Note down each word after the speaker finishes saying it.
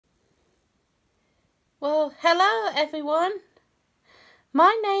Well, hello everyone.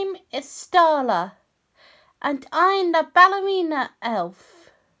 My name is Starla and I'm the ballerina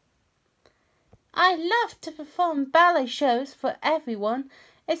elf. I love to perform ballet shows for everyone,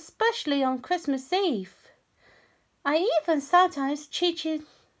 especially on Christmas Eve. I even sometimes teach the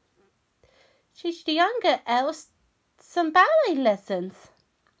younger elves some ballet lessons.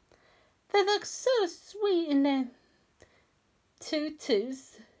 They look so sweet in their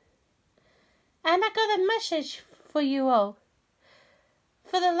tutus. And I got a message for you all.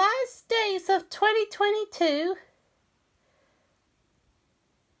 For the last days of 2022,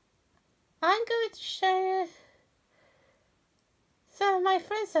 I'm going to share some of my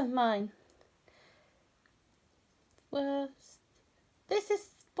friends of mine. Well,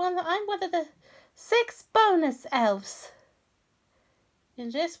 I'm one of the 6 bonus elves.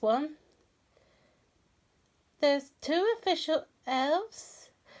 In this one, there's 2 official elves.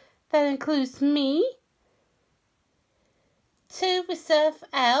 That includes me, 2 reserve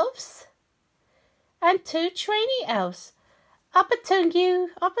elves, and 2 trainee elves. Up until New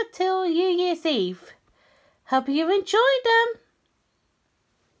Year's Eve. Hope you enjoyed them.